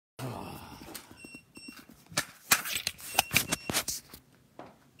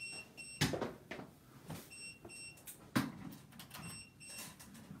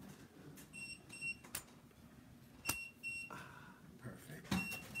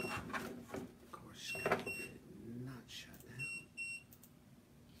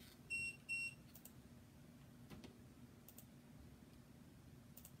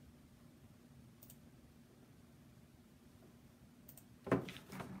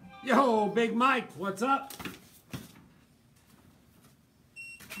Yo, Big Mike, what's up?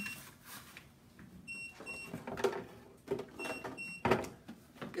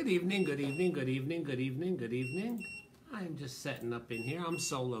 Good evening, good evening, good evening, good evening, good evening. I'm just setting up in here. I'm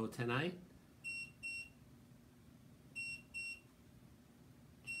solo tonight.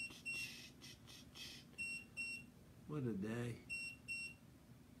 What a day.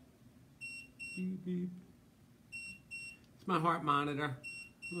 Beep, beep. It's my heart monitor.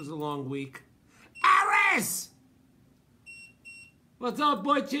 It was a long week. Aris! What's up,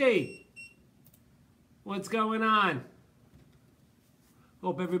 Butchie? What's going on?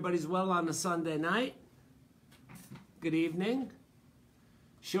 Hope everybody's well on a Sunday night. Good evening.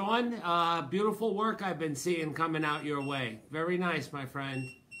 Sean, beautiful work I've been seeing coming out your way. Very nice, my friend.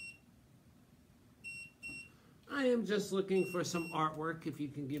 I am just looking for some artwork, if you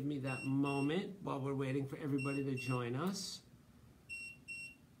can give me that moment while we're waiting for everybody to join us.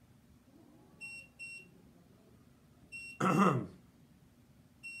 Had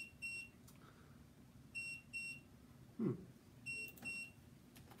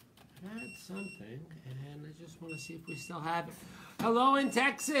something, and I just want to see if we still have it. Hello in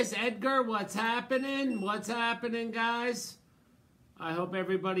Texas, Edgar, what's happening? What's happening, guys? I hope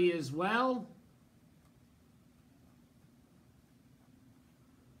everybody is well.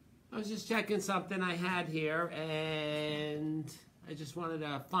 I was just checking something I had here, and I just wanted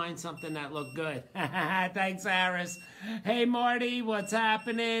to find something that looked good. Thanks, Harris. Hey, Marty, what's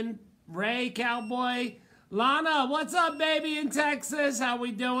happening? Ray, Cowboy. Lana, what's up, baby, in Texas? How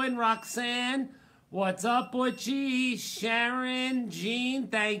we doing? Roxanne, what's up, Butchie? Sharon, Jean,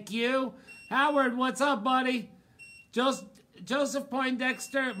 thank you. Howard, what's up, buddy? Joseph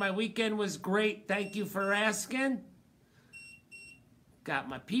Poindexter, my weekend was great. Thank you for asking. Got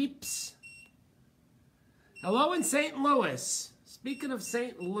my peeps. Hello in St. Louis. Speaking of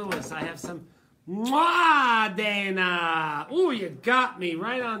St. Louis, I have some... Mwah, Dana! Ooh, you got me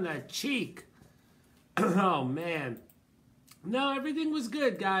right on the cheek. Oh, man. No, everything was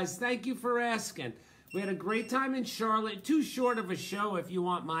good, guys. Thank you for asking. We had a great time in Charlotte. Too short of a show, if you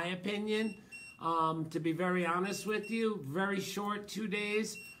want my opinion. To be very honest with you, very short, 2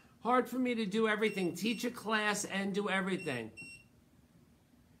 days. Hard for me to do everything. Teach a class and do everything.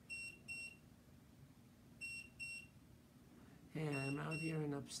 Hey, I'm out here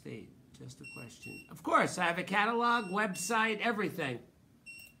in upstate. Just a question. Of course, I have a catalog, website, everything.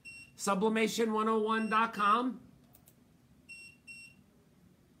 Sublimation101.com.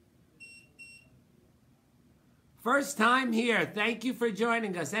 First time here. Thank you for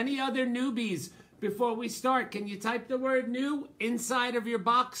joining us. Any other newbies before we start? Can you type the word new inside of your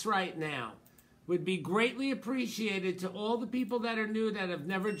box right now? Would be greatly appreciated to all the people that are new that have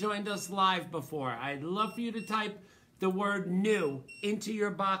never joined us live before. I'd love for you to type the word new into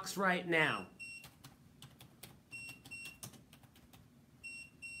your box right now.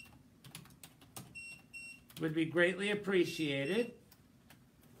 Would be greatly appreciated.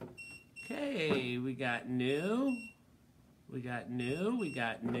 Okay, we got new. We got new. We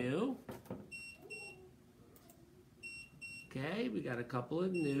got new. Okay, we got a couple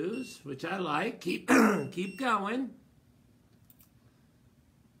of news, which I like. Keep going.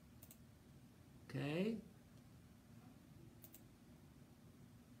 Okay.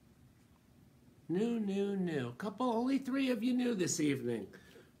 New. Only 3 of you new this evening.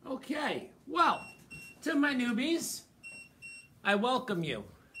 Okay, well, to my newbies, I welcome you.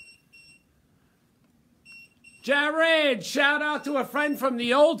 Jared, shout out to a friend from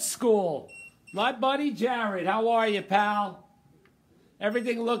the old school. My buddy Jared, how are you, pal?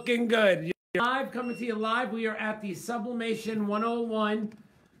 Everything looking good. You're live, coming to you live. We are at the Sublimation 101.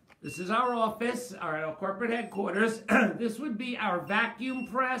 This is our office, our corporate headquarters. This would be our vacuum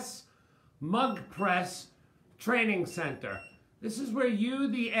press, mug press training center. This is where you,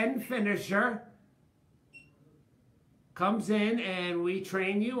 the end finisher, comes in and we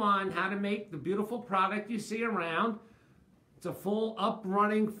train you on how to make the beautiful product you see around. It's a full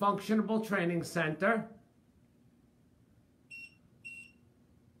up-running, functionable training center.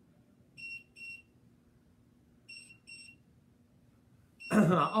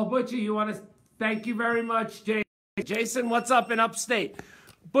 Oh, Butchie, you want to... Thank you very much, Jason. Jason, what's up in upstate?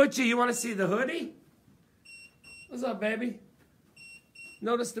 Butchie, you want to see the hoodie? What's up, baby?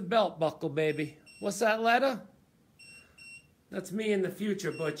 Notice the belt buckle, baby. What's that letter? That's me in the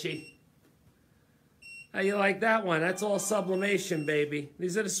future, Butchie. How you like that one? That's all sublimation, baby.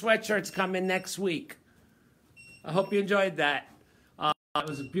 These are the sweatshirts coming next week. I hope you enjoyed that. It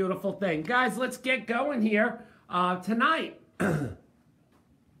was a beautiful thing. Guys, let's get going here. Tonight...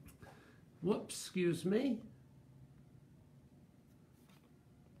 Whoops, excuse me.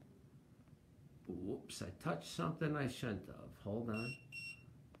 whoops, I touched something I shouldn't have. Hold on.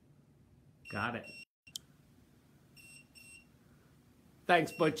 Got it.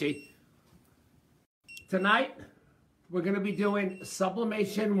 Thanks, Butchie. Tonight, we're going to be doing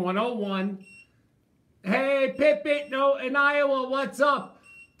Sublimation 101. Hey, Pip, no, in Iowa, what's up?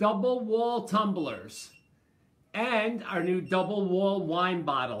 Double wall tumblers. And our new double wall wine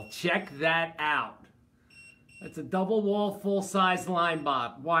bottle. Check that out. That's a double wall full-size wine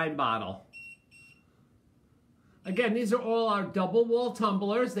bottle. Again, these are all our double wall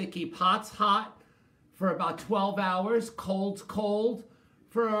tumblers. They keep hots hot for about 12 hours, colds cold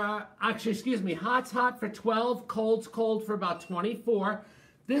for, actually, excuse me, hot's hot for 12, cold's cold for about 24.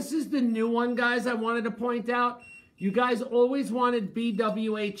 This is the new one, guys, I wanted to point out. You guys always wanted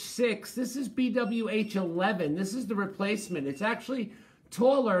BWH6. This is BWH11. This is the replacement. It's actually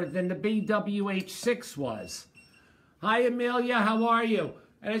taller than the BWH6 was. Hi, Amelia. How are you?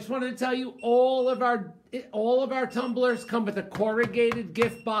 And I just wanted to tell you, all of our tumblers come with a corrugated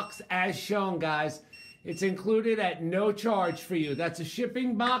gift box as shown, guys. It's included at no charge for you. That's a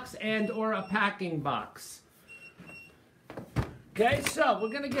shipping box and or a packing box. Okay, so we're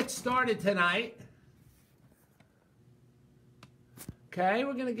going to get started tonight. Okay,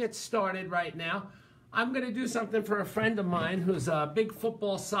 we're going to get started right now. I'm going to do something for a friend of mine who's a big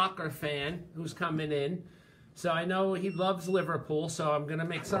football soccer fan who's coming in. So I know he loves Liverpool, so I'm going to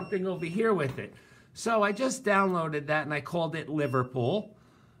make something over here with it. So I just downloaded that and I called it Liverpool.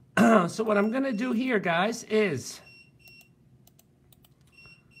 So what I'm going to do here, guys, is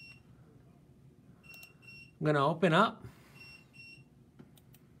I'm going to open up.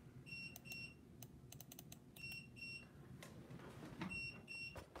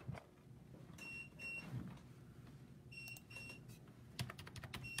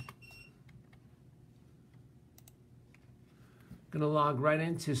 Going to log right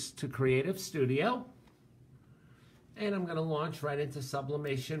into Creative Studio, and I'm going to launch right into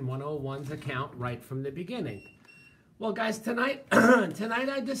Sublimation 101's account right from the beginning. Well, guys, tonight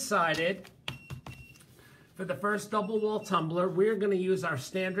I decided for the first double wall tumbler, we're going to use our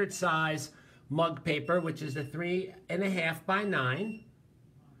standard size mug paper, which is a 3.5 by 9,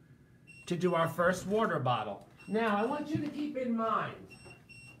 to do our first water bottle. Now, I want you to keep in mind,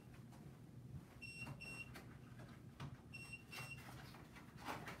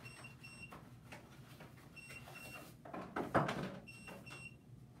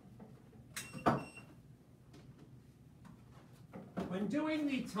 when doing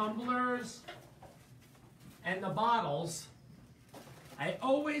the tumblers and the bottles, I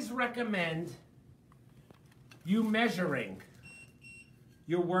always recommend you measuring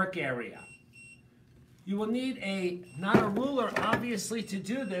your work area. You will need not a ruler, obviously, to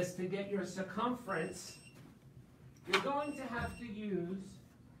do this, to get your circumference. You're going to have to use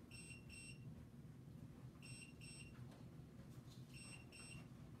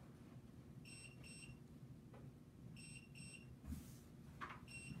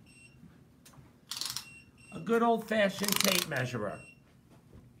a good old-fashioned tape measurer.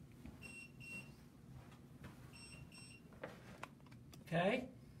 Okay?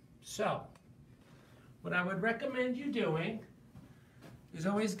 So, what I would recommend you doing is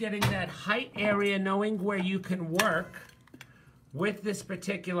always getting that height area, knowing where you can work with this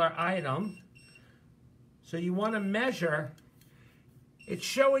particular item. So you want to measure. It's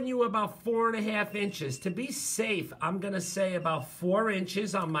showing you about 4.5 inches. To be safe, I'm going to say about 4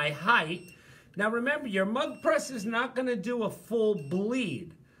 inches on my height. Now remember, your mug press is not going to do a full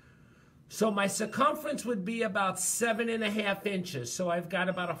bleed. So my circumference would be about 7.5 inches. So I've got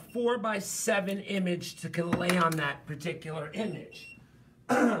about a 4 by 7 image to lay on that particular image.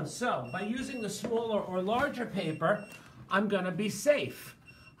 So by using the smaller or larger paper, I'm going to be safe.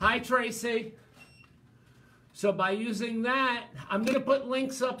 Hi, Tracy. So by using that, I'm going to put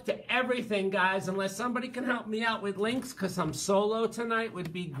links up to everything, guys. Unless somebody can help me out with links, because I'm solo tonight,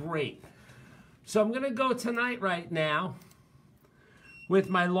 would be great. So I'm going to go tonight right now with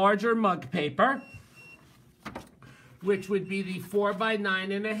my larger mug paper, which would be the 4 by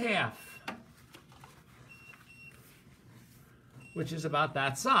 9.5, which is about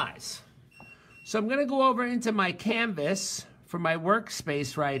that size. So I'm going to go over into my canvas for my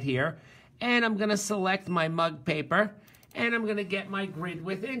workspace right here, and I'm going to select my mug paper, and I'm going to get my grid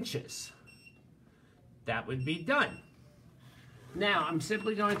with inches. That would be done. Now I'm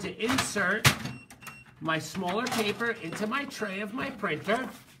simply going to insert my smaller paper into my tray of my printer,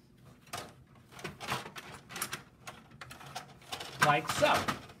 like so.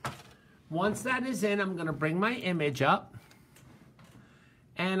 Once that is in, I'm going to bring my image up,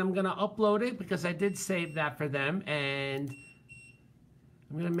 and I'm going to upload it because I did save that for them, and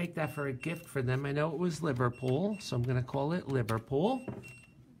I'm going to make that for a gift for them. I know it was Liverpool, so I'm going to call it Liverpool.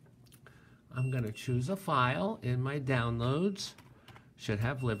 I'm going to choose a file in my downloads. Should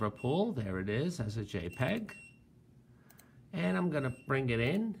have Liverpool. There it is as a JPEG. And I'm going to bring it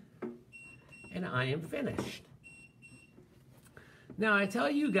in, and I am finished. Now, I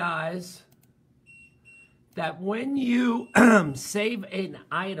tell you guys that when you save an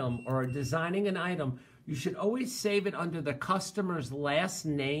item or designing an item, you should always save it under the customer's last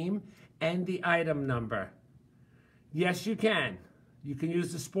name and the item number. Yes, you can. You can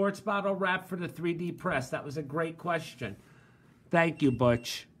use the sports bottle wrap for the 3D press. That was a great question. Thank you,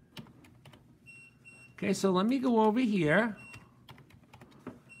 Butch. Okay, so let me go over here.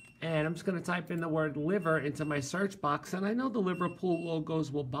 And I'm just going to type in the word liver into my search box. And I know the Liverpool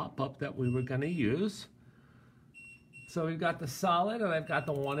logos will pop up that we were going to use. So we've got the solid, and I've got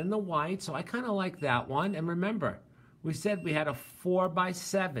the one in the white. So I kind of like that one. And remember, we said we had a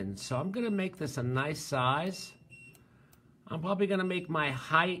 4x7. So I'm going to make this a nice size. I'm probably going to make my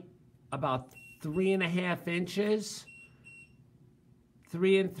height about 3.5 inches.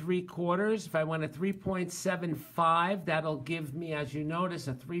 3 3/4. If I went a 3.75, that'll give me, as you notice,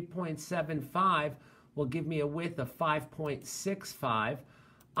 a 3.75 will give me a width of 5.65.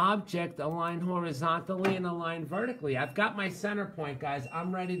 Object align horizontally and align vertically. I've got my center point, guys.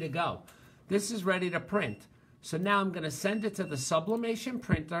 I'm ready to go. This is ready to print. So now I'm going to send it to the Sublimation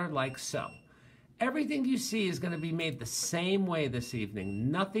printer like so. Everything you see is going to be made the same way this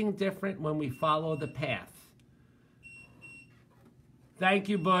evening. Nothing different when we follow the path. Thank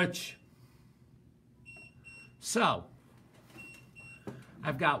you, Butch. So,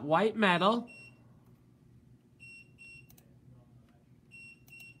 I've got white metal.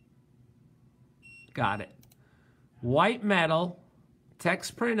 Got it. White metal,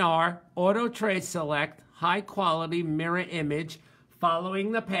 text print R, auto trace select, high quality mirror image,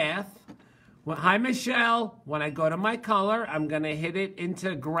 following the path. Well, hi, Michelle. When I go to my color, I'm going to hit it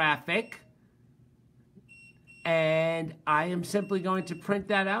into graphic. And I am simply going to print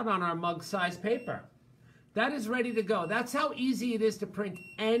that out on our mug size paper. That is ready to go. That's how easy it is to print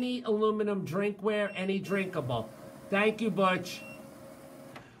any aluminum drinkware, any drinkable. Thank you, Butch.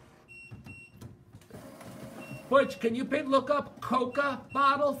 Butch, can you look up Coca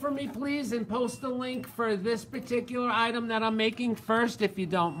bottle for me, please, and post the link for this particular item that I'm making first, if you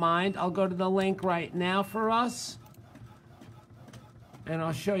don't mind. I'll go to the link right now for us. And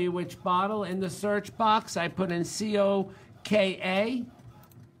I'll show you which bottle. In the search box, I put in COKA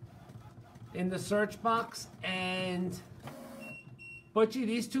in the search box. And, Butchie,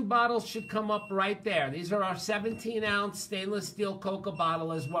 these two bottles should come up right there. These are our 17-ounce stainless steel Coca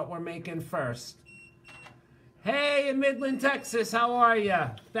bottle is what we're making first. Hey, in Midland, Texas, how are you?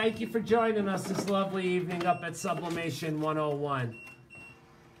 Thank you for joining us this lovely evening up at Sublimation 101.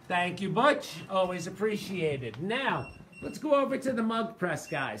 Thank you, Butch. Always appreciated. Now, let's go over to the mug press,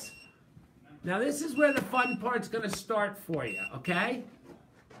 guys. Now, this is where the fun part's going to start for you, okay?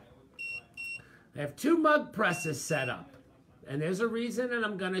 I have 2 mug presses set up. And there's a reason, and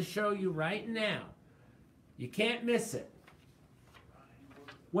I'm going to show you right now. You can't miss it.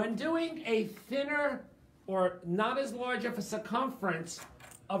 When doing a thinner or not as large of a circumference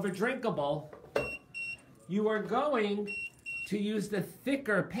of a drinkable, you are going to use the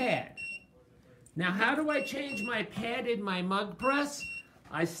thicker pad. Now, how do I change my pad in my mug press?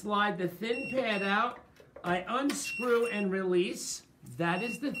 I slide the thin pad out, I unscrew and release. That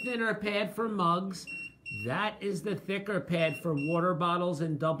is the thinner pad for mugs. That is the thicker pad for water bottles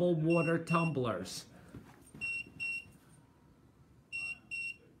and double water tumblers.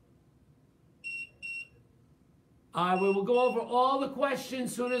 We will go over all the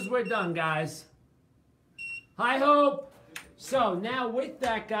questions as soon as we're done, guys. Hi, Hope. So now with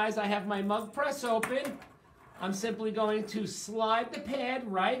that, guys, I have my mug press open. I'm simply going to slide the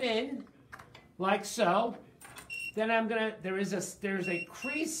pad right in, like so. Then there's a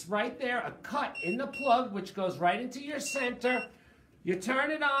crease right there, a cut in the plug, which goes right into your center. You turn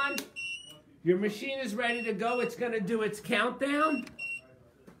it on. Your machine is ready to go. It's going to do its countdown,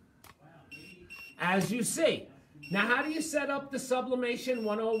 as you see. Now, how do you set up the Sublimation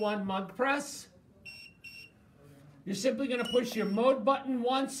 101 mug press? You're simply going to push your mode button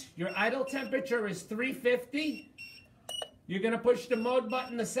once. Your idle temperature is 350. You're going to push the mode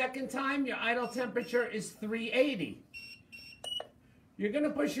button the second time. Your idle temperature is 380. You're going to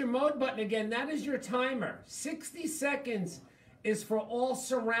push your mode button again. That is your timer. 60 seconds is for all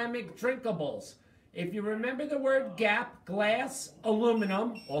ceramic drinkables. If you remember the word gap, glass,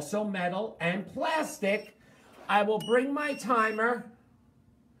 aluminum, also metal, and plastic, I will bring my timer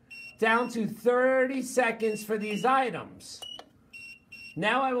down to 30 seconds for these items.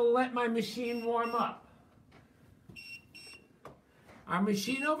 Now I will let my machine warm up. Our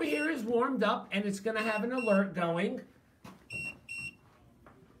machine over here is warmed up and it's going to have an alert going.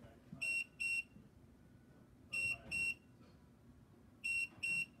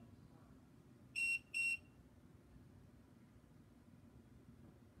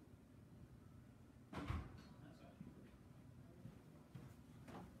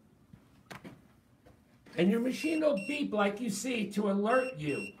 And your machine will beep like you see to alert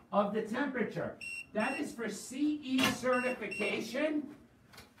you of the temperature. That is for CE certification.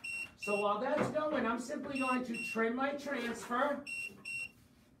 So while that's going, I'm simply going to trim my transfer.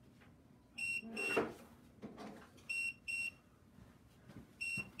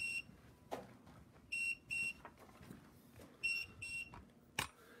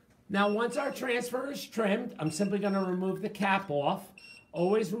 Now once our transfer is trimmed, I'm simply going to remove the cap off.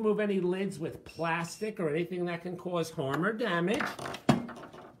 Always remove any lids with plastic or anything that can cause harm or damage.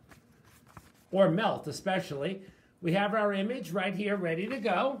 Or melt, especially. We have our image right here ready to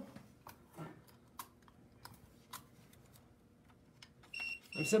go.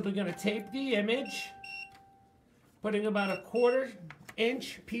 I'm simply going to tape the image, putting about a 1/4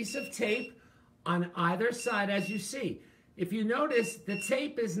 inch piece of tape on either side as you see. If you notice, the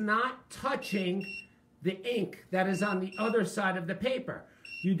tape is not touching the ink that is on the other side of the paper.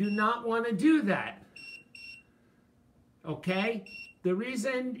 You do not want to do that. Okay? The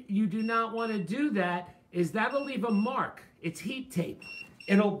reason you do not want to do that is that'll leave a mark. It's heat tape.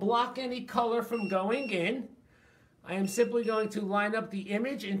 It'll block any color from going in. I am simply going to line up the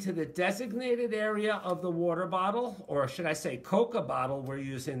image into the designated area of the water bottle, or should I say Coca bottle we're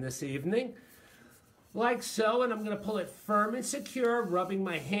using this evening. Like so, and I'm going to pull it firm and secure, rubbing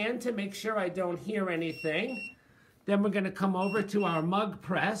my hand to make sure I don't hear anything. Then we're going to come over to our mug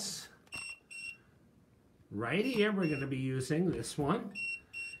press. Right here, we're going to be using this one.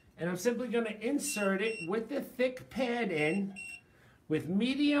 And I'm simply going to insert it with the thick pad in with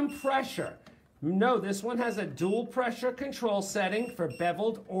medium pressure. No, this one has a dual pressure control setting for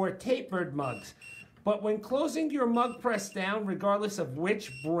beveled or tapered mugs. But when closing your mug press down, regardless of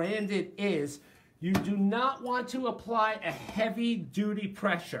which brand it is, you do not want to apply a heavy-duty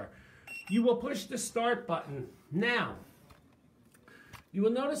pressure. You will push the start button. Now, you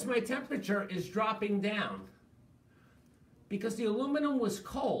will notice my temperature is dropping down because the aluminum was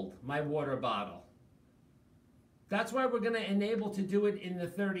cold, my water bottle. That's why we're going to enable to do it in the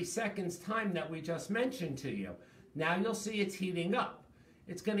 30 seconds time that we just mentioned to you. Now you'll see it's heating up.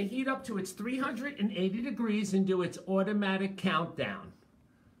 It's going to heat up to its 380 degrees and do its automatic countdown.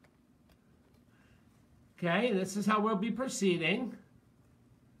 Okay, and this is how we'll be proceeding.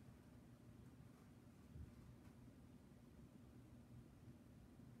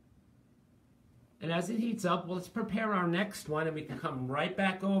 And as it heats up, well, let's prepare our next one and we can come right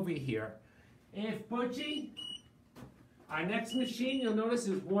back over here. If Butchie, our next machine, you'll notice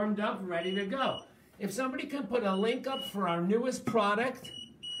is warmed up, ready to go. If somebody can put a link up for our newest product,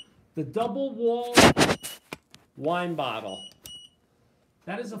 the double wall wine bottle.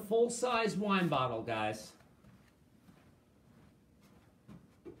 That is a full-size wine bottle, guys.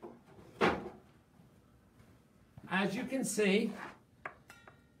 As you can see,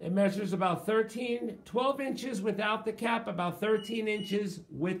 it measures about 12 inches without the cap, about 13 inches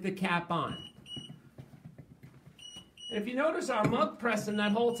with the cap on. And if you notice our mug pressing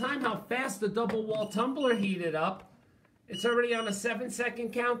that whole time, how fast the double wall tumbler heated up, it's already on a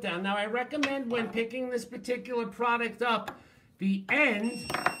 7-second countdown. Now I recommend when picking this particular product up, the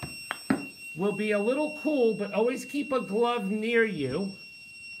end will be a little cool, but always keep a glove near you.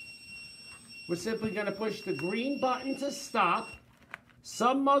 We're simply going to push the green button to stop.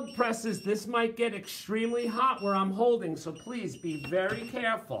 Some mug presses, this might get extremely hot where I'm holding, so please be very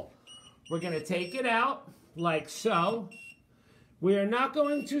careful. We're going to take it out like so. We are not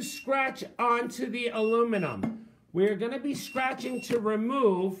going to scratch onto the aluminum. We're going to be scratching to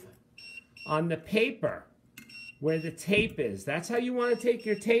remove on the paper where the tape is. That's how you want to take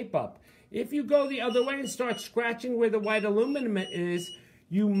your tape up. If you go the other way and start scratching where the white aluminum is,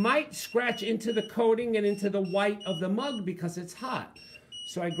 you might scratch into the coating and into the white of the mug because it's hot.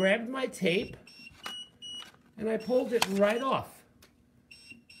 So I grabbed my tape and I pulled it right off.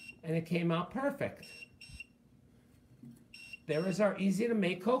 And it came out perfect. There is our easy to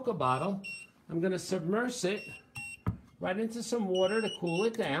make Coca bottle. I'm going to submerge it right into some water to cool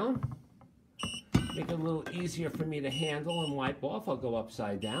it down. Make it a little easier for me to handle and wipe off. I'll go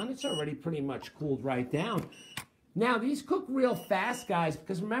upside down. It's already pretty much cooled right down. Now, these cook real fast, guys,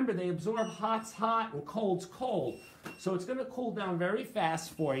 because remember, they absorb hot's hot and cold's cold. So it's going to cool down very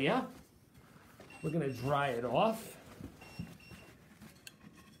fast for you. We're going to dry it off.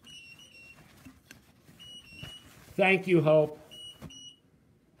 Thank you, Hope.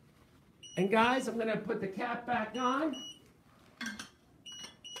 And guys, I'm going to put the cap back on.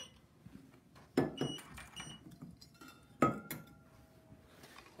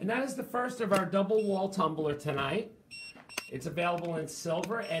 And that is the first of our double wall tumbler tonight. It's available in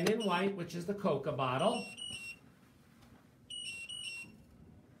silver and in white, which is the Coca bottle.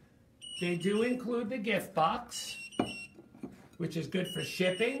 They do include the gift box, which is good for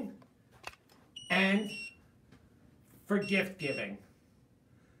shipping and for gift giving.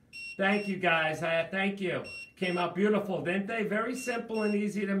 Thank you, guys. Thank you. Came out beautiful, didn't they? Very simple and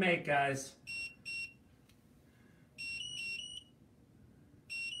easy to make, guys.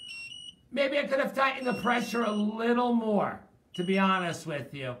 Maybe I could have tightened the pressure a little more, to be honest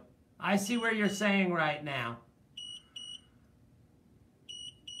with you. I see where you're saying right now.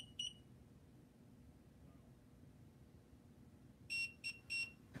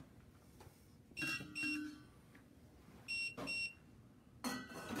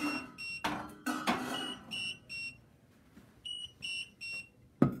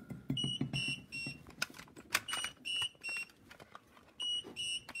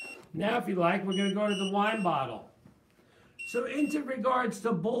 Now, if you like, we're going to go to the wine bottle. So into regards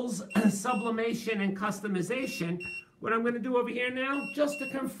to Bull's sublimation and customization, what I'm going to do over here now, just to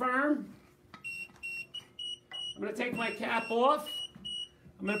confirm, I'm going to take my cap off.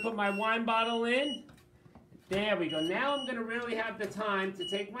 I'm going to put my wine bottle in. There we go. Now I'm going to really have the time to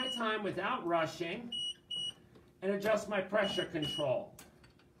take my time without rushing and adjust my pressure control.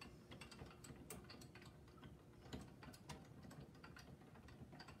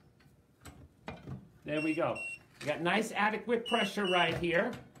 There we go. I got nice adequate pressure right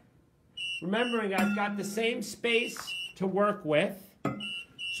here. Remembering I've got the same space to work with.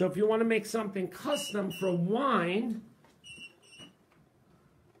 So if you want to make something custom for wine,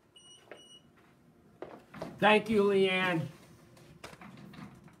 thank you, Leanne.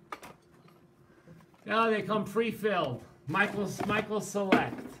 Now they come pre-filled. Michael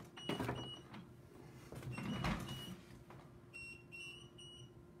Select.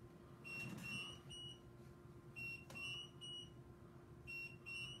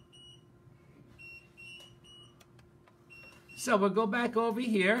 So we'll go back over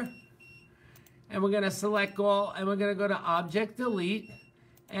here, and we're going to select all, and we're going to go to Object Delete,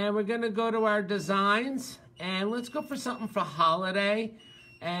 and we're going to go to our designs, and let's go for something for holiday,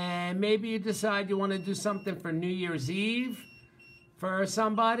 and maybe you decide you want to do something for New Year's Eve for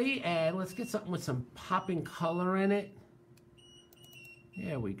somebody, and let's get something with some popping color in it.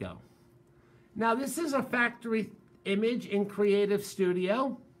 There we go. Now this is a factory image in Creative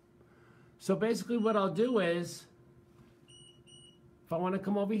Studio, so basically what I'll do is, if I want to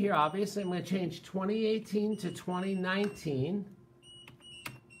come over here, obviously I'm going to change 2018 to 2019.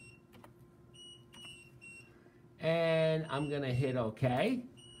 And I'm going to hit OK.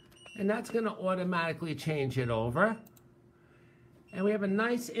 And that's going to automatically change it over. And we have a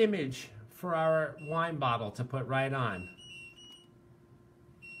nice image for our wine bottle to put right on.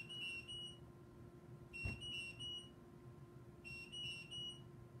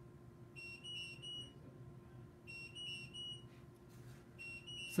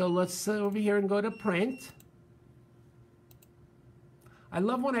 So let's sit over here and go to print. I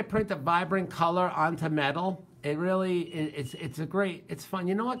love when I print a vibrant color onto metal. It really, it's a great, it's fun.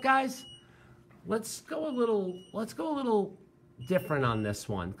 You know what, guys? Let's go a little different on this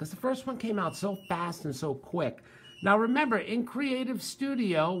one, because the first one came out so fast and so quick. Now remember, in Creative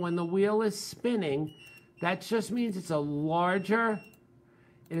Studio, when the wheel is spinning, that just means it is a larger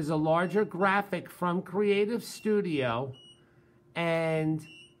graphic from Creative Studio, and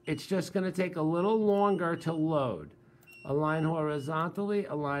it's just going to take a little longer to load. Align horizontally,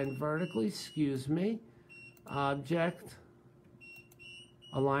 align vertically, excuse me. Object,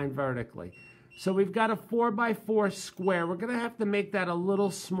 align vertically. So we've got a 4x4 square. We're going to have to make that a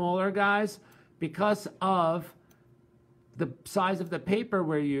little smaller, guys, because of the size of the paper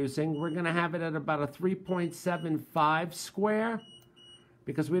we're using. We're going to have it at about a 3.75 square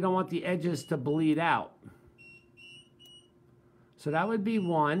because we don't want the edges to bleed out. So that would be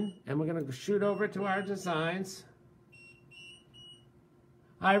one, and we're going to shoot over to our designs.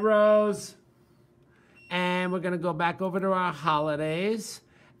 Hi, Rose. And we're going to go back over to our holidays.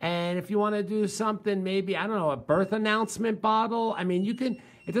 And if you want to do something, maybe, I don't know, a birth announcement bottle. I mean, you can,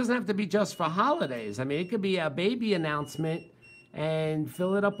 it doesn't have to be just for holidays. I mean, it could be a baby announcement and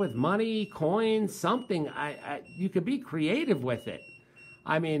fill it up with money, coins, something. You could be creative with it.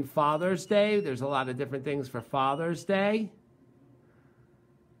 I mean, Father's Day, there's a lot of different things for Father's Day.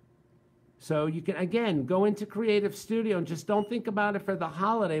 So you can, again, go into Creative Studio and just don't think about it for the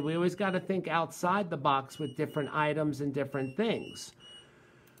holiday. We always got to think outside the box with different items and different things.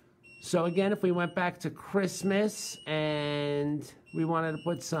 So again, if we went back to Christmas and we wanted to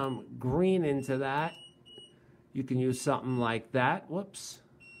put some green into that, you can use something like that. Whoops.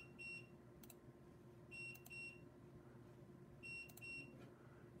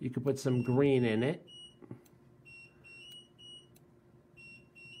 You could put some green in it.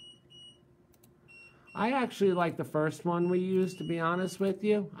 I actually like the first one we used, to be honest with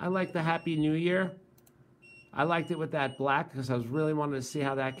you. I like the Happy New Year. I liked it with that black because I was really wanting to see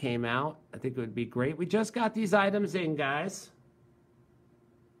how that came out. I think it would be great. We just got these items in, guys.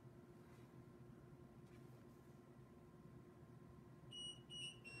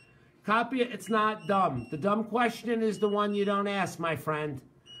 Copy it. It's not dumb. The dumb question is the one you don't ask, my friend.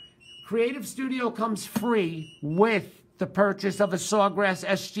 Creative Studio comes free with the purchase of a Sawgrass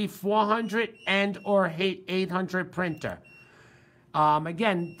SG400 and or 800 printer.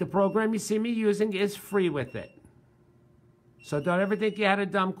 Again, the program you see me using is free with it. So don't ever think you had a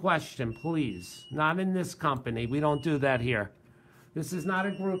dumb question, please. Not in this company. We don't do that here. This is not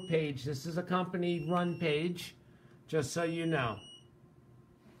a group page. This is a company run page, just so you know.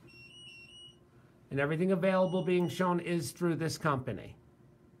 And everything available being shown is through this company.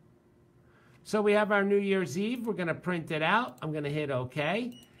 So we have our New Year's Eve. We're going to print it out. I'm going to hit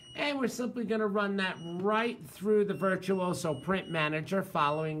OK. And we're simply going to run that right through the Virtuoso Print Manager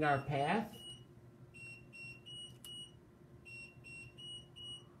following our path.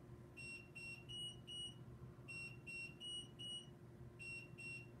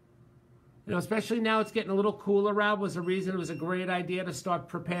 You know, especially now it's getting a little cooler out was the reason it was a great idea to start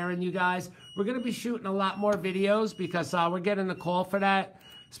preparing you guys. We're going to be shooting a lot more videos because we're getting a call for that.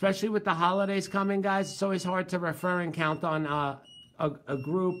 Especially with the holidays coming, guys, it's always hard to refer and count on a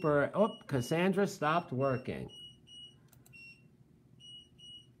group or... Oh, Cassandra stopped working.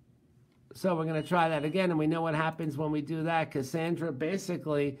 So we're going to try that again, and we know what happens when we do that. Cassandra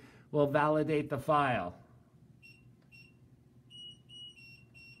basically will validate the file.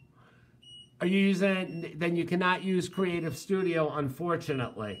 Are you using... Then you cannot use Creative Studio,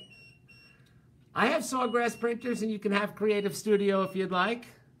 unfortunately. I have Sawgrass printers, and you can have Creative Studio if you'd like.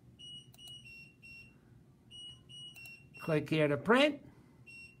 Click here to print.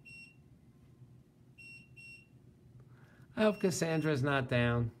 I hope Cassandra's not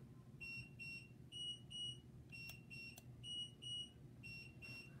down.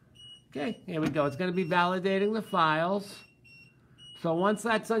 Okay, here we go. It's going to be validating the files. So once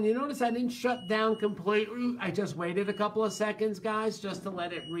that's done, you notice I didn't shut down completely. I just waited a couple of seconds, guys, just to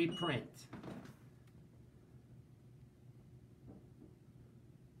let it reprint.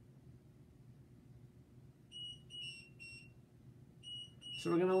 So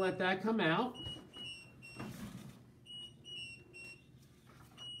we're going to let that come out.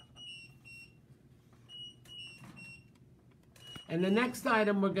 And the next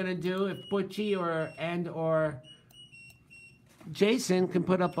item we're going to do, if Butchie or Jason can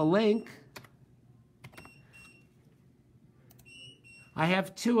put up a link. I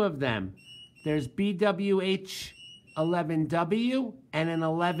have two of them. There's BWH11W and an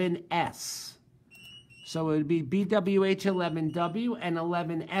 11S. So it would be BWH11W and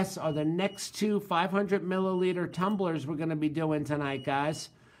 11S are the next two 500 milliliter tumblers we're going to be doing tonight, guys.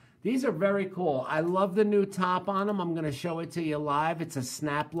 These are very cool. I love the new top on them. I'm going to show it to you live. It's a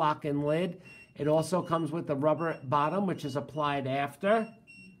snap lock and lid. It also comes with the rubber bottom, which is applied after.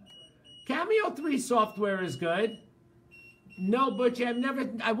 Cameo 3 software is good. No, Butch,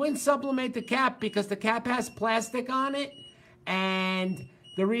 I wouldn't sublimate the cap because the cap has plastic on it. And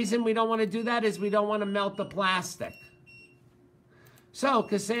the reason we don't want to do that is we don't want to melt the plastic. So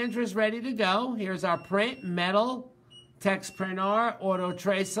Cassandra's ready to go. Here's our print, metal, text printer, auto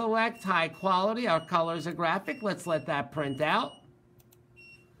tray select, high quality. Our colors are graphic. Let's let that print out.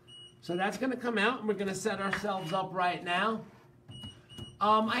 So that's going to come out, and we're going to set ourselves up right now.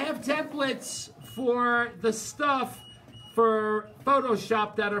 I have templates for the stuff for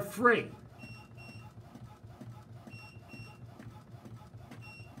Photoshop that are free.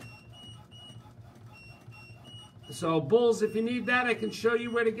 So, Bulls, if you need that, I can show you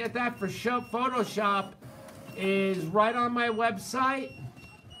where to get that for Photoshop. Is right on my website.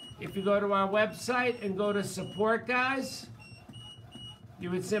 If you go to our website and go to support, guys, you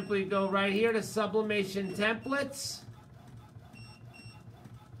would simply go right here to Sublimation Templates.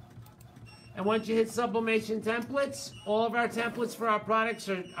 And once you hit Sublimation Templates, all of our templates for our products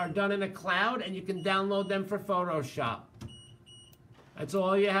are done in a cloud, and you can download them for Photoshop. That's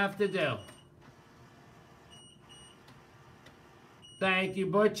all you have to do. Thank you,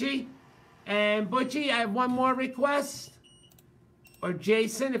 Butchie. And Butchie, I have one more request. Or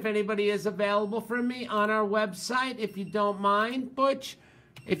Jason, if anybody is available for me on our website, if you don't mind, Butch.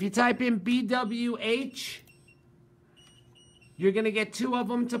 If you type in BWH, you're going to get 2 of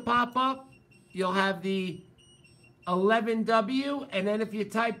them to pop up. You'll have the 11W, and then if you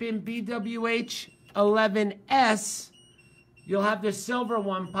type in BWH 11S, you'll have the silver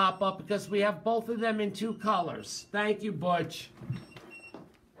one pop up because we have both of them in 2 colors. Thank you, Butch.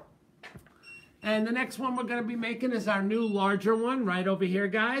 And the next one we're going to be making is our new larger one right over here,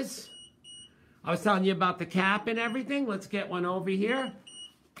 guys. I was telling you about the cap and everything. Let's get one over here.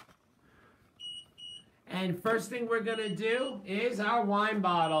 And first thing we're going to do is our wine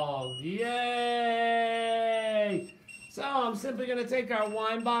bottle. Yay! So I'm simply going to take our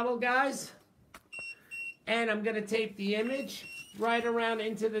wine bottle, guys, and I'm going to tape the image right around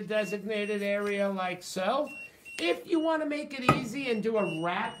into the designated area like so. If you want to make it easy and do a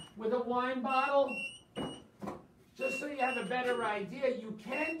wrap with a wine bottle, just so you have a better idea, you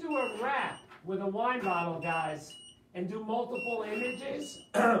can do a wrap with a wine bottle, guys, and do multiple images.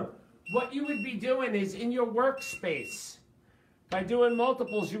 What you would be doing is in your workspace, by doing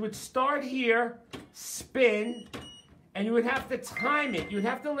multiples, you would start here, spin, and you would have to time it. You'd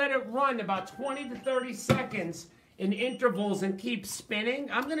have to let it run about 20 to 30 seconds in intervals and keep spinning.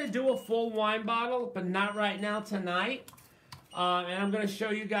 I'm going to do a full wine bottle, but not right now, tonight. And I'm going to show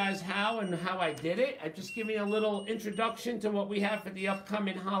you guys how and how I did it. I'm just giving a little introduction to what we have for the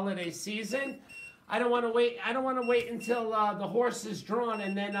upcoming holiday season. I don't want to wait. I don't want to wait until the horse is drawn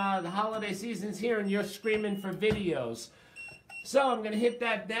and then the holiday season's here and you're screaming for videos. So I'm going to hit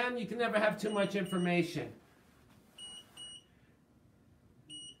that down. You can never have too much information.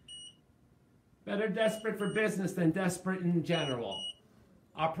 Better desperate for business than desperate in general.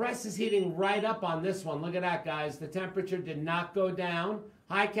 Our press is heating right up on this one. Look at that, guys. The temperature did not go down.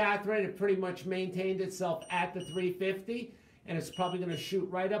 Hi, Catherine. It pretty much maintained itself at the 350, and it's probably going to shoot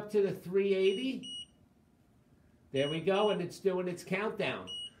right up to the 380. There we go, and it's doing its countdown.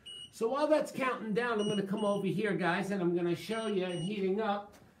 So while that's counting down, I'm going to come over here, guys, and I'm going to show you and heating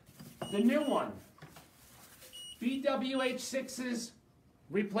up the new one. BWH6's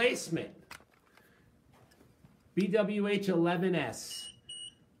replacement. BWH 11S.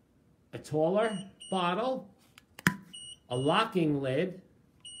 A taller bottle, a locking lid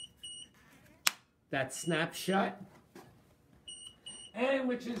that snaps shut, and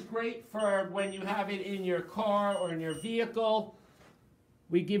which is great for when you have it in your car or in your vehicle.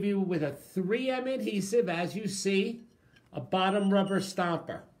 We give you with a 3M adhesive, as you see, a bottom rubber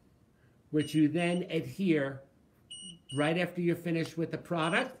stomper, which you then adhere right after you're finished with the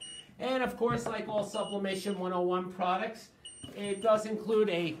product. And of course, like all Sublimation 101 products, it does include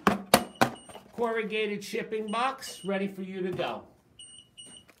a corrugated shipping box ready for you to go.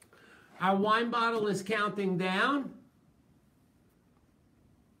 Our wine bottle is counting down.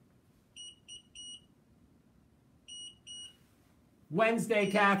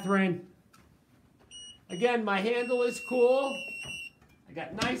 Wednesday, Catherine. Again, my handle is cool. I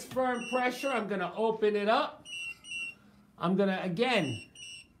got nice firm pressure. I'm going to open it up. I'm going to, again,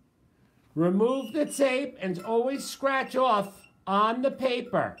 remove the tape and always scratch off on the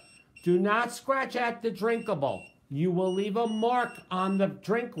paper. Do not scratch at the drinkable. You will leave a mark on the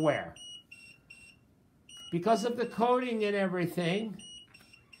drinkware. Because of the coating and everything,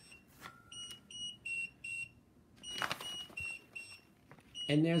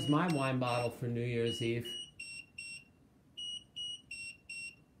 and there's my wine bottle for New Year's Eve.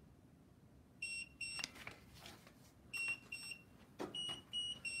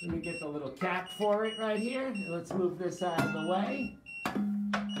 Let me get the little cap for it right here. Let's move this out of the way.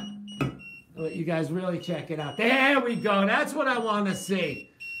 I'll let you guys really check it out. There we go. That's what I want to see.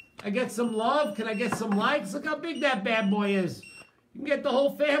 I get some love. Can I get some likes? Look how big that bad boy is. You can get the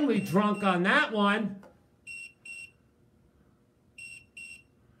whole family drunk on that one.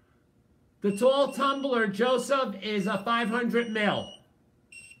 The tall tumbler, Joseph, is a 500 ml.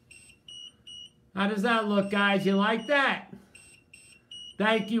 How does that look, guys? You like that?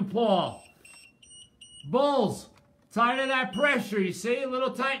 Thank you, Paul. Bulls, tired of that pressure, you see? A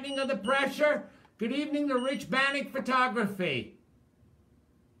little tightening of the pressure. Good evening to Rich Bannock Photography.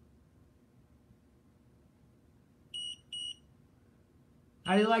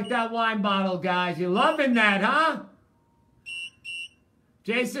 How do you like that wine bottle, guys? You loving that, huh?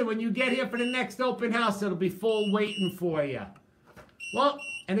 Jason, when you get here for the next open house, it'll be full waiting for you. Well,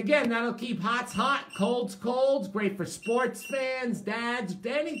 and again, that'll keep hots hot, colds colds. Great for sports fans, dads,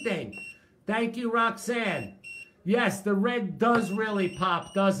 anything. Thank you, Roxanne. Yes, the red does really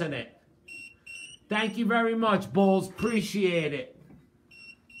pop, doesn't it? Thank you very much, Bulls. Appreciate it.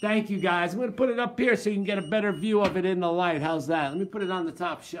 Thank you, guys. I'm going to put it up here so you can get a better view of it in the light. How's that? Let me put it on the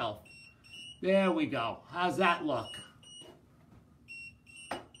top shelf. There we go. How's that look?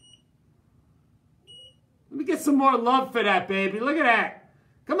 Let me get some more love for that, baby. Look at that.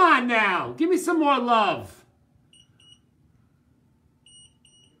 Come on now. Give me some more love.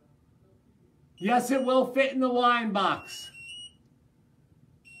 Yes, it will fit in the wine box.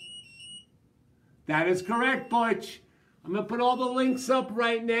 That is correct, Butch. I'm going to put all the links up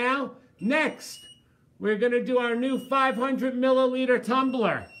right now. Next, we're going to do our new 500 milliliter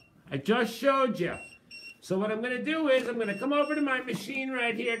tumbler. I just showed you. So what I'm going to do is I'm going to come over to my machine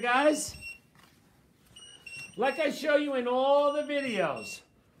right here, guys. Like I show you in all the videos,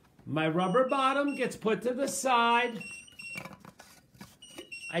 my rubber bottom gets put to the side.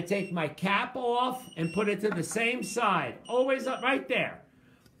 I take my cap off and put it to the same side. Always up right there.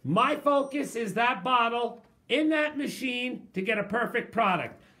 My focus is that bottle in that machine to get a perfect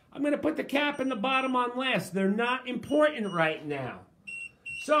product. I'm going to put the cap and the bottom on last. They're not important right now.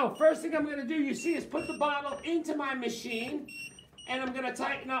 So first thing I'm going to do, you see, is put the bottle into my machine. And I'm going to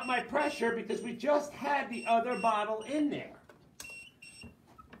tighten up my pressure because we just had the other bottle in there.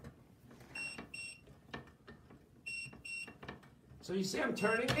 So you see I'm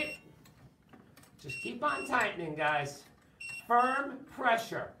turning it. Just keep on tightening, guys. Firm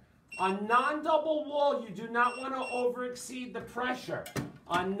pressure. On non-double wall, you do not want to over-exceed the pressure.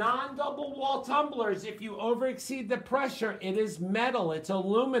 On non-double wall tumblers, if you over-exceed the pressure, it is metal, it's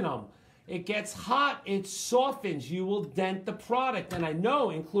aluminum. It gets hot, it softens, you will dent the product. And I know,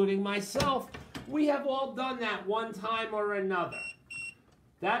 including myself, we have all done that one time or another.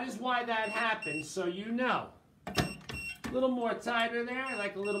 That is why that happens, so you know. A little more tighter there, I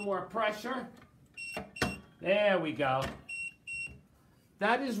like a little more pressure. There we go.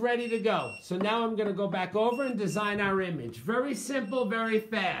 That is ready to go. So now I'm going to go back over and design our image. Very simple, very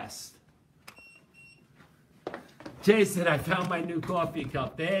fast. Jason, I found my new coffee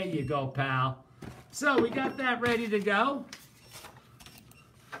cup. There you go, pal. So we got that ready to go.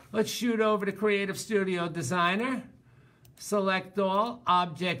 Let's shoot over to Creative Studio Designer. Select all,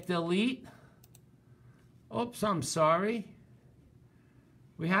 Object Delete. Oops, I'm sorry.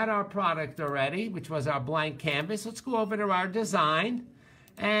 We had our product already, which was our blank canvas. Let's go over to our design.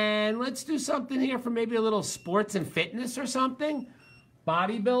 And let's do something here for maybe a little sports and fitness or something.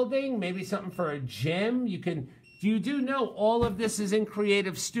 Bodybuilding, maybe something for a gym. You do know all of this is in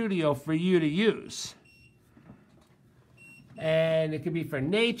Creative Studio for you to use. And it could be for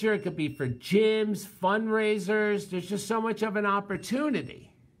nature, it could be for gyms, fundraisers. There's just so much of an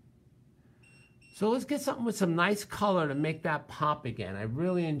opportunity. So let's get something with some nice color to make that pop again. I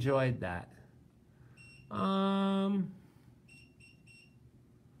really enjoyed that.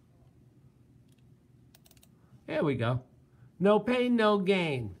 There we go. No pain, no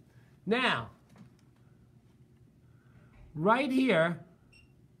gain. Now, right here,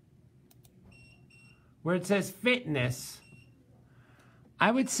 where it says fitness, I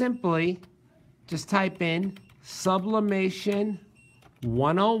would simply just type in Sublimation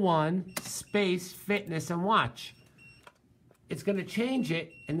 101 space fitness and watch. It's going to change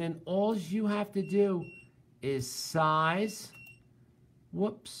it, and then all you have to do is size,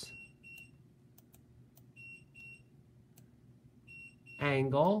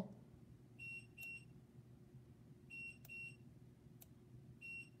 angle,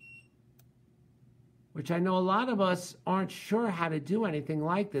 which I know a lot of us aren't sure how to do anything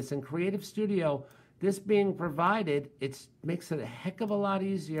like this. In Creative Studio, this being provided, it makes it a heck of a lot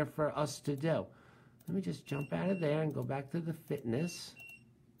easier for us to do. Let me just jump out of there and go back to the fitness.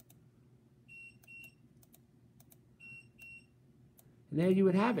 And there you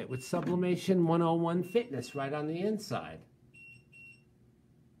would have it with Sublimation 101 Fitness right on the inside.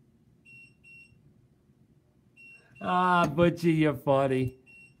 Ah, Butchie, you're funny.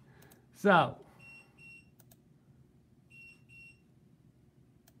 So,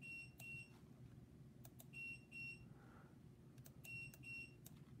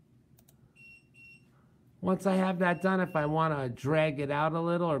 once I have that done, if I want to drag it out a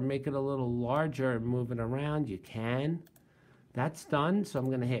little or make it a little larger and move it around, you can. That's done, so I'm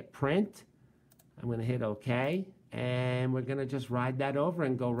going to hit print. I'm going to hit OK, and we're going to just ride that over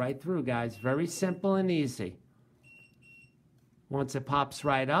and go right through, guys. Very simple and easy. Once it pops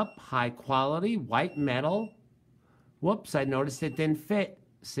right up, high quality, white metal. Whoops, I noticed it didn't fit.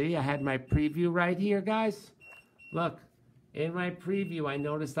 See, I had my preview right here, guys. Look, in my preview, I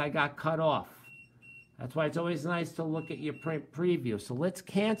noticed I got cut off. That's why it's always nice to look at your print preview. So let's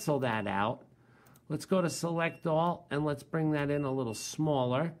cancel that out. Let's go to Select All, and let's bring that in a little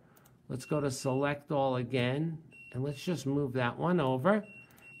smaller. Let's go to Select All again, and let's just move that one over.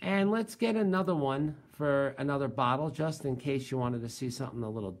 And let's get another one for another bottle, just in case you wanted to see something a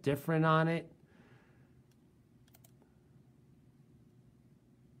little different on it.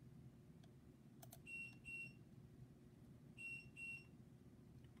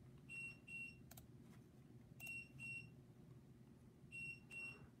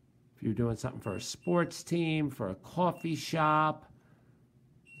 If you're doing something for a sports team, for a coffee shop,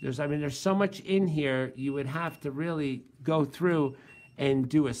 there's so much in here, you would have to really go through and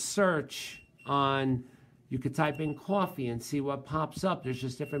do a search on, you could type in coffee and see what pops up. There's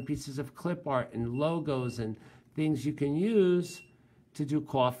just different pieces of clip art and logos and things you can use to do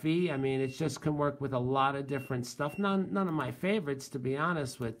coffee. I mean, it just can work with a lot of different stuff. None of my favorites, to be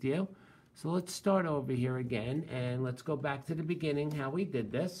honest with you. So let's start over here again, and let's go back to the beginning, how we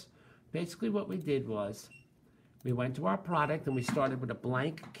did this. Basically what we did was, we went to our product and we started with a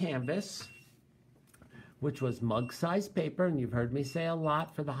blank canvas, which was mug-sized paper. And you've heard me say a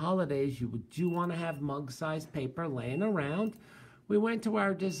lot, for the holidays, you do want to have mug-sized paper laying around. We went to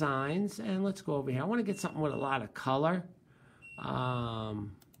our designs, and let's go over here. I want to get something with a lot of color.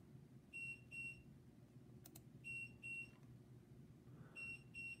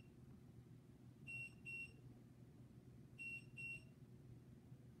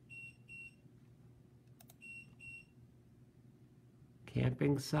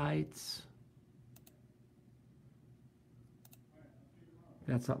 Camping sites.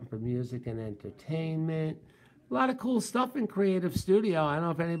 Got something for music and entertainment. A lot of cool stuff in Creative Studio. I don't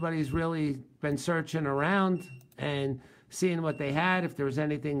know if anybody's really been searching around and seeing what they had, if there was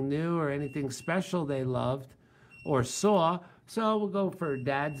anything new or anything special they loved or saw. So we'll go for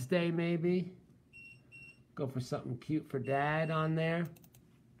Dad's Day maybe. Go for something cute for Dad on there.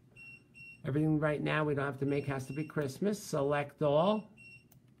 Everything right now we don't have to make has to be Christmas. Select all.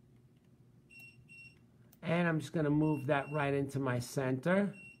 And I'm just going to move that right into my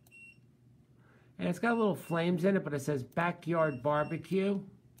center. And it's got little flames in it, but it says Backyard Barbecue.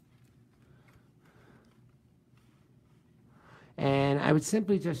 And I would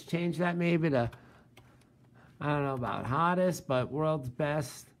simply just change that maybe to, I don't know about hottest, but world's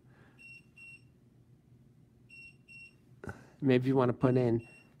best. Maybe you want to put in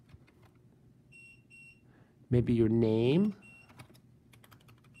maybe your name.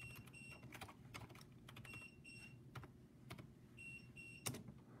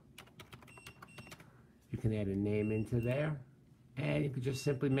 You can add a name into there. And you could just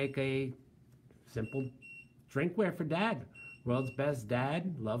simply make a simple drinkware for Dad. World's best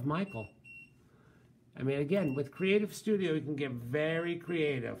Dad, love Michael. I mean, again, with Creative Studio, you can get very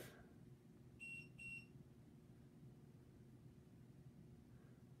creative.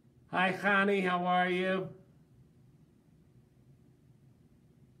 Hi, Connie, how are you?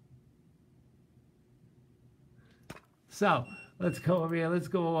 So, let's go over here. Let's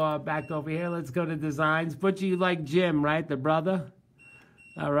go back over here. Let's go to designs. Butchie, you like Jim, right? The brother?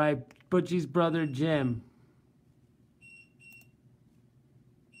 All right, Butchie's brother, Jim.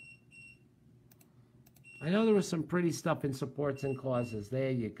 I know there was some pretty stuff in supports and causes. There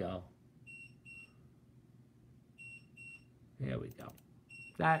you go. There we go.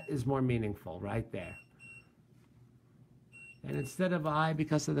 That is more meaningful right there. And instead of I,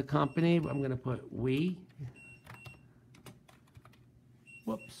 because of the company, I'm going to put we.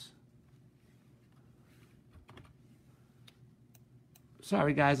 Whoops.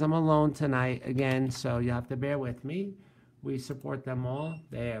 Sorry, guys, I'm alone tonight again, so you have to bear with me. We support them all.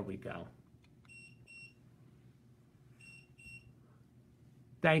 There we go.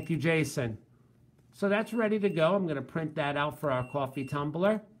 Thank you, Jason. So that's ready to go. I'm going to print that out for our coffee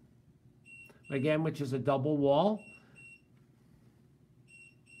tumbler. Again, which is a double wall.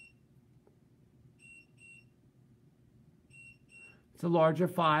 It's a larger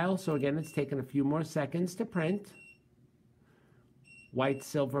file, so again, it's taken a few more seconds to print. White,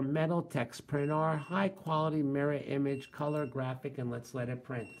 silver, metal, text printer, high quality mirror image, color, graphic, and let's let it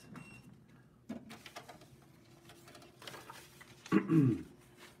print.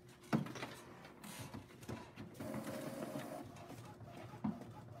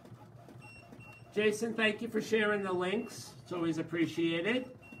 Jason, thank you for sharing the links. It's always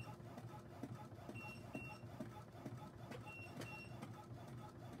appreciated.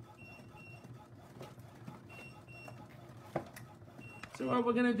 So what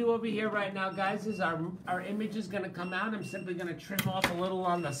we're going to do over here right now, guys, is our image is going to come out. I'm simply going to trim off a little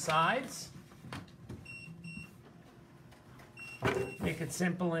on the sides. Make it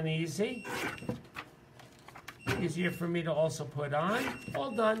simple and easy. Easier for me to also put on.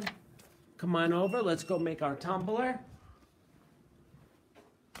 All done. Come on over. Let's go make our tumbler.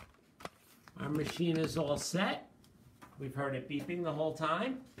 Our machine is all set. We've heard it beeping the whole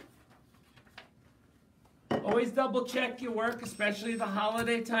time. Always double check your work, especially the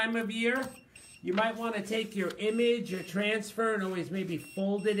holiday time of year. You might want to take your image, your transfer, and always maybe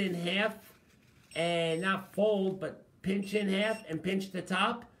fold it in half. And not fold, but pinch in half and pinch the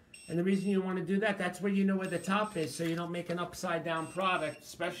top. And the reason you want to do that, that's where you know where the top is, so you don't make an upside down product,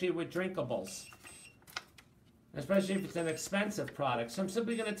 especially with drinkables. Especially if it's an expensive product. So I'm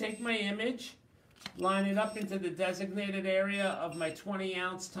simply going to take my image, line it up into the designated area of my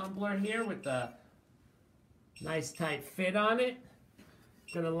 20-ounce tumbler here with the nice tight fit on it.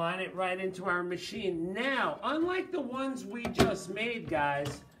 Going to line it right into our machine. Now, unlike the ones we just made,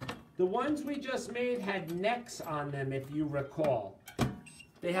 guys, the ones we just made had necks on them, if you recall.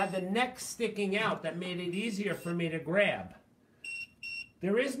 They had the neck sticking out that made it easier for me to grab.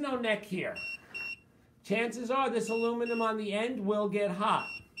 There is no neck here. Chances are this aluminum on the end will get hot.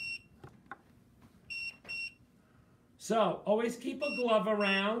 So, always keep a glove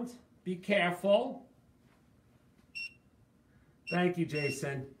around. Be careful. Thank you,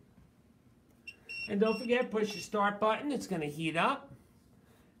 Jason. And don't forget, push your start button. It's going to heat up.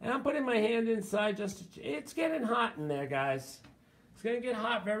 And I'm putting my hand inside just to, it's getting hot in there, guys. It's going to get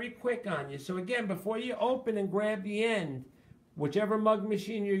hot very quick on you. So again, before you open and grab the end, whichever mug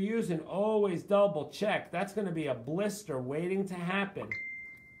machine you're using, always double check. That's going to be a blister waiting to happen.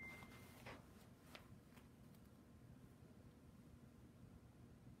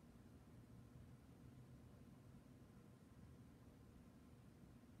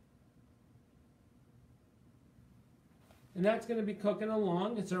 And that's going to be cooking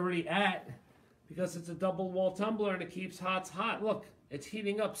along. It's already at, because it's a double wall tumbler and it keeps hot. Look, it's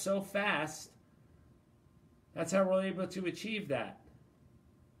heating up so fast. That's how we're able to achieve that.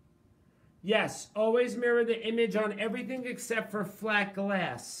 Yes, always mirror the image on everything except for flat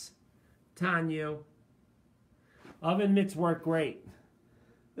glass. Tanya. Oven mitts work great.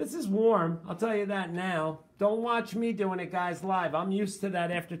 This is warm, I'll tell you that now. Don't watch me doing it, guys, live. I'm used to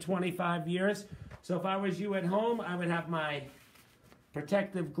that after 25 years. So if I was you at home, I would have my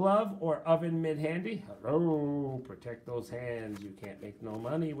protective glove or oven mitt handy. Hello, protect those hands. You can't make no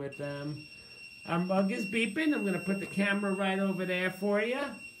money with them. Our mug is beeping. I'm going to put the camera right over there for you.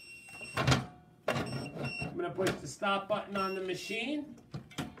 I'm going to push the stop button on the machine.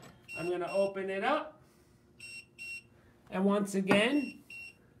 I'm going to open it up. And once again,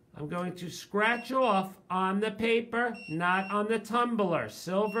 I'm going to scratch off on the paper, not on the tumbler.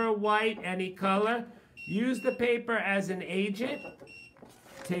 Silver, white, any color. Use the paper as an agent.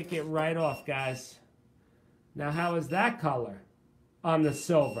 Take it right off, guys. Now, how is that color on the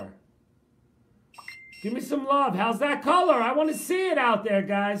silver? Give me some love. How's that color? I want to see it out there,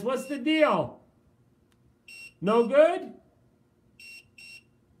 guys. What's the deal? No good?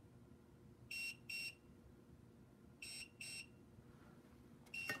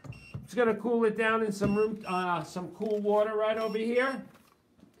 Just going to cool it down in some cool water right over here,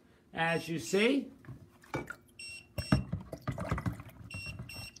 as you see.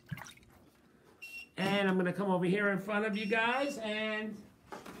 And I'm going to come over here in front of you guys, and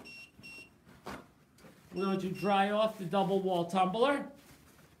I'm going to dry off the double wall tumbler.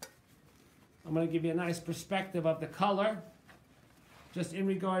 I'm going to give you a nice perspective of the color, just in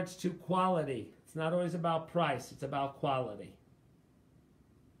regards to quality. It's not always about price, it's about quality.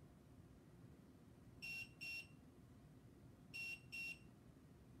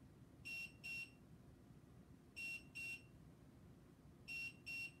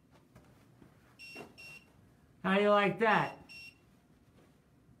 How you like that?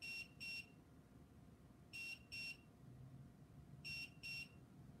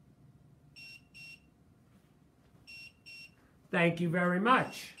 Thank you very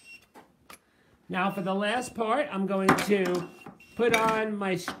much. Now for the last part, I'm going to put on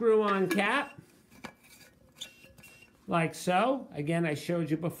my screw-on cap, like so. Again, I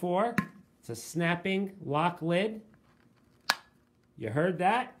showed you before. It's a snapping lock lid. You heard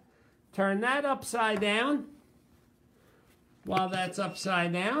that? Turn that upside down. While that's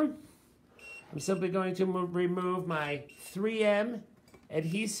upside down, I'm simply going to remove my 3M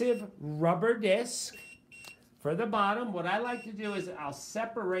adhesive rubber disc for the bottom. What I like to do is I'll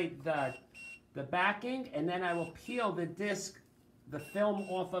separate the backing, and then I will peel the disc, the film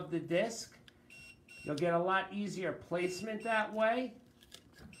off of the disc. You'll get a lot easier placement that way.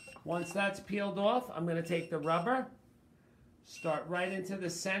 Once that's peeled off, I'm going to take the rubber, start right into the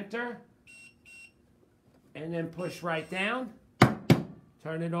center, and then push right down,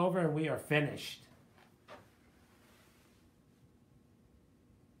 turn it over, and we are finished.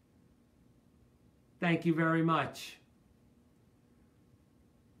 Thank you very much.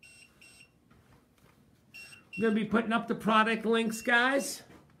 I'm going to be putting up the product links, guys,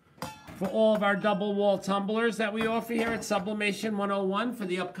 for all of our double wall tumblers that we offer here at Sublimation 101 for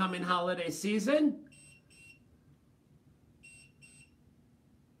the upcoming holiday season.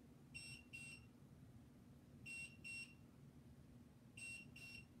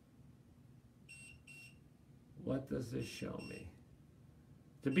 What does this show me?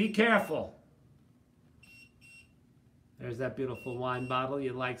 To be careful. There's that beautiful wine bottle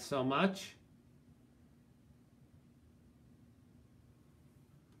you like so much.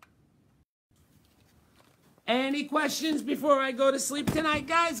 Any questions before I go to sleep tonight,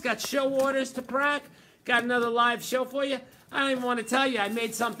 guys? Got show orders to prac. Got another live show for you. I don't even want to tell you. I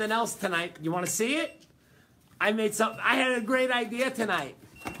made something else tonight. You want to see it? I had a great idea tonight.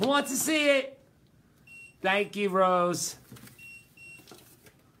 Who wants to see it? Thank you, Rose.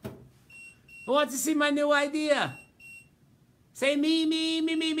 Who wants to see my new idea? Say me, me,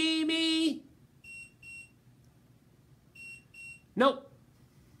 me, me, me, me. Nope.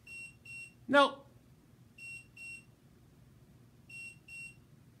 Nope.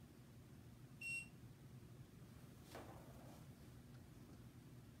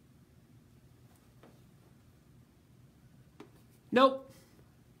 Nope.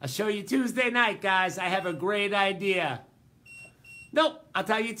 I'll show you Tuesday night, guys. I have a great idea. Nope. I'll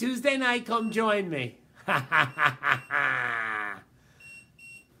tell you Tuesday night. Come join me.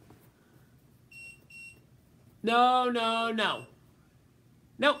 No, no, no.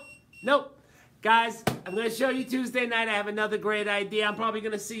 Nope. Nope. Guys, I'm going to show you Tuesday night. I have another great idea. I'm probably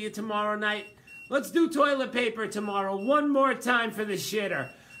going to see you tomorrow night. Let's do toilet paper tomorrow. One more time for the shitter.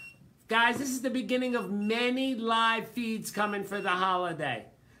 Guys, this is the beginning of many live feeds coming for the holiday.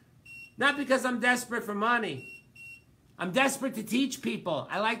 Not because I'm desperate for money. I'm desperate to teach people.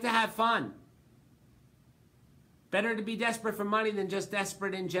 I like to have fun. Better to be desperate for money than just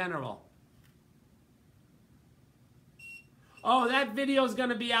desperate in general. Oh, that video's going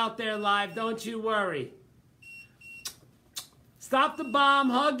to be out there live. Don't you worry. Stop the bomb.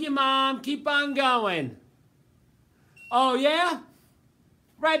 Hug your mom. Keep on going. Oh, yeah?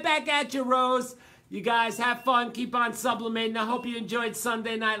 Right back at you, Rose. You guys have fun. Keep on sublimating. I hope you enjoyed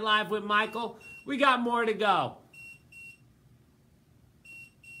Sunday Night Live with Michael. We got more to go.